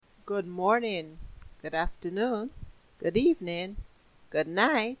Good morning, good afternoon, good evening, good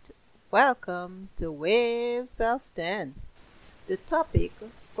night. Welcome to Waves of 10. The topic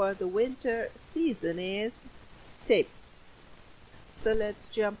for the winter season is tips. So let's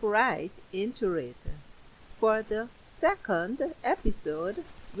jump right into it. For the second episode,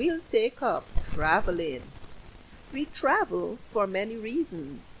 we'll take up traveling. We travel for many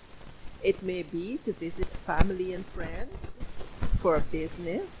reasons. It may be to visit family and friends, for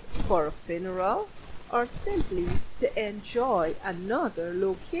business, for a funeral, or simply to enjoy another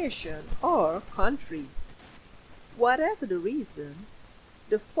location or country. Whatever the reason,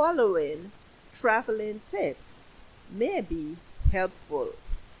 the following traveling tips may be helpful.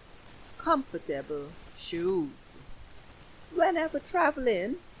 Comfortable shoes. Whenever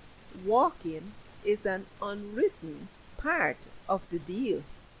traveling, walking is an unwritten part of the deal.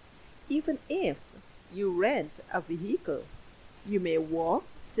 Even if you rent a vehicle, you may walk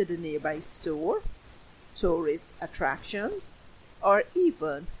to the nearby store, tourist attractions, or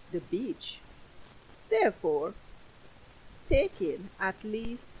even the beach. Therefore, taking at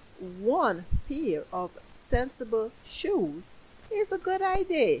least one pair of sensible shoes is a good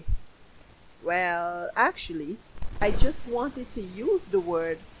idea. Well, actually, I just wanted to use the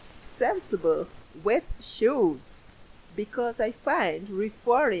word sensible with shoes because I find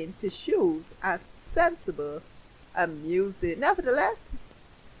referring to shoes as sensible amusing. Nevertheless,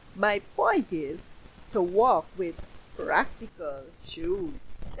 my point is to walk with practical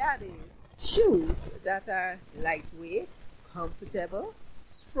shoes. That is, shoes that are lightweight, comfortable,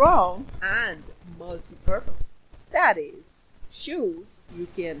 strong, and multi-purpose. That is, shoes you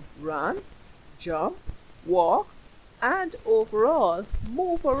can run, jump, walk, and overall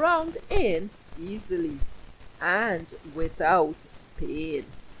move around in easily and without pain.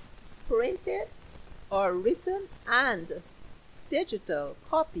 Printed or written and digital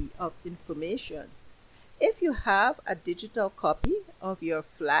copy of information. If you have a digital copy of your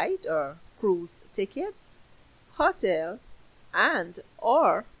flight or cruise tickets, hotel and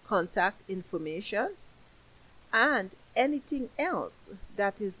or contact information, and anything else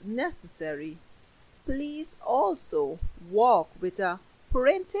that is necessary, please also walk with a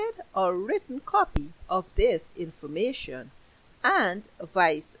printed or written copy of this information and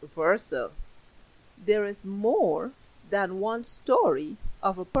vice versa. There is more than one story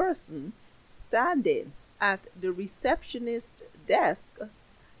of a person standing at the receptionist desk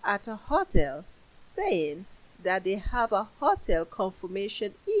at a hotel saying that they have a hotel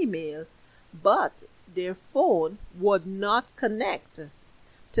confirmation email, but their phone would not connect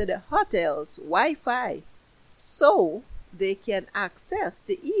to the hotel's Wi-Fi, so they can access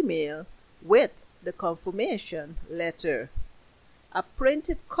the email with the confirmation letter. A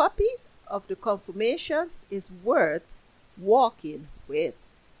printed copy of the confirmation is worth walking with.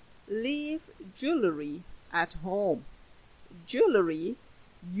 Leave jewelry at home. Jewelry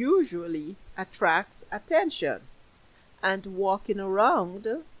usually attracts attention, and walking around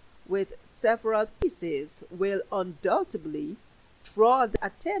with several pieces will undoubtedly draw the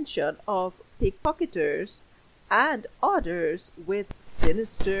attention of pickpocketers and others with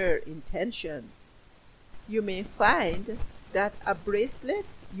sinister intentions. You may find that a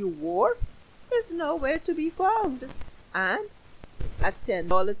bracelet you wore is nowhere to be found, and a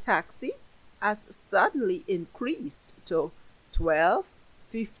 $10 taxi has suddenly increased to $12,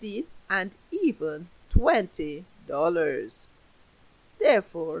 $15, and even $20.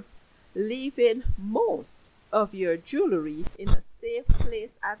 Therefore, leaving most of your jewelry in a safe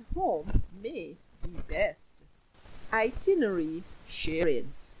place at home may be best. Itinerary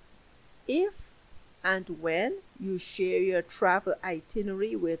sharing. If and when you share your travel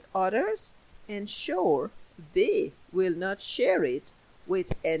itinerary with others, ensure they will not share it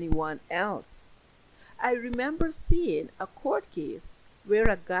with anyone else. I remember seeing a court case where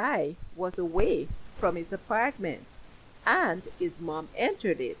a guy was away from his apartment and his mom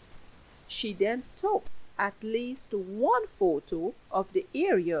entered it. She then took at least one photo of the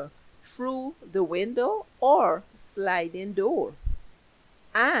area through the window or sliding door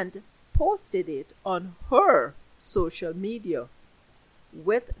and posted it on her social media.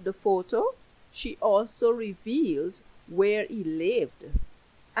 With the photo, she also revealed where he lived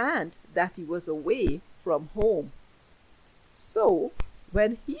and that he was away from home. So,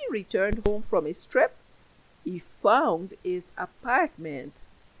 when he returned home from his trip, he found his apartment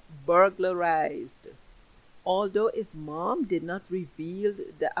burglarized. Although his mom did not reveal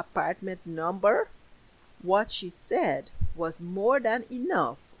the apartment number, what she said was more than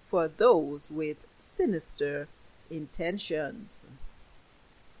enough for those with sinister intentions.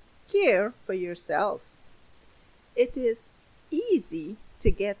 Care for yourself. It is easy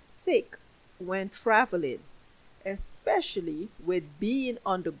to get sick when traveling, especially with being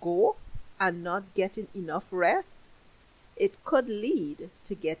on the go and not getting enough rest. It could lead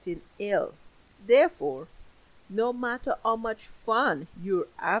to getting ill. Therefore, no matter how much fun you're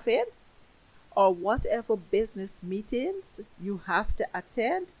having or whatever business meetings you have to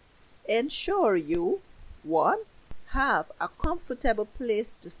attend, ensure you 1. Have a comfortable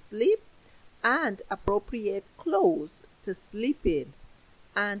place to sleep and appropriate clothes to sleep in,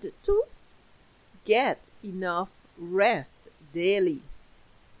 and 2. Get enough rest daily.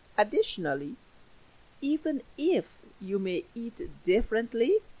 Additionally, even if you may eat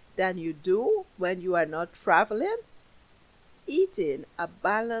differently than you do when you are not traveling, eating a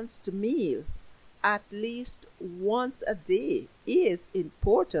balanced meal at least once a day is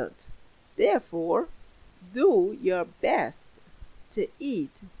important. Therefore, do your best to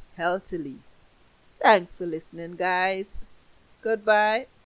eat healthily. Thanks for listening, guys. Goodbye.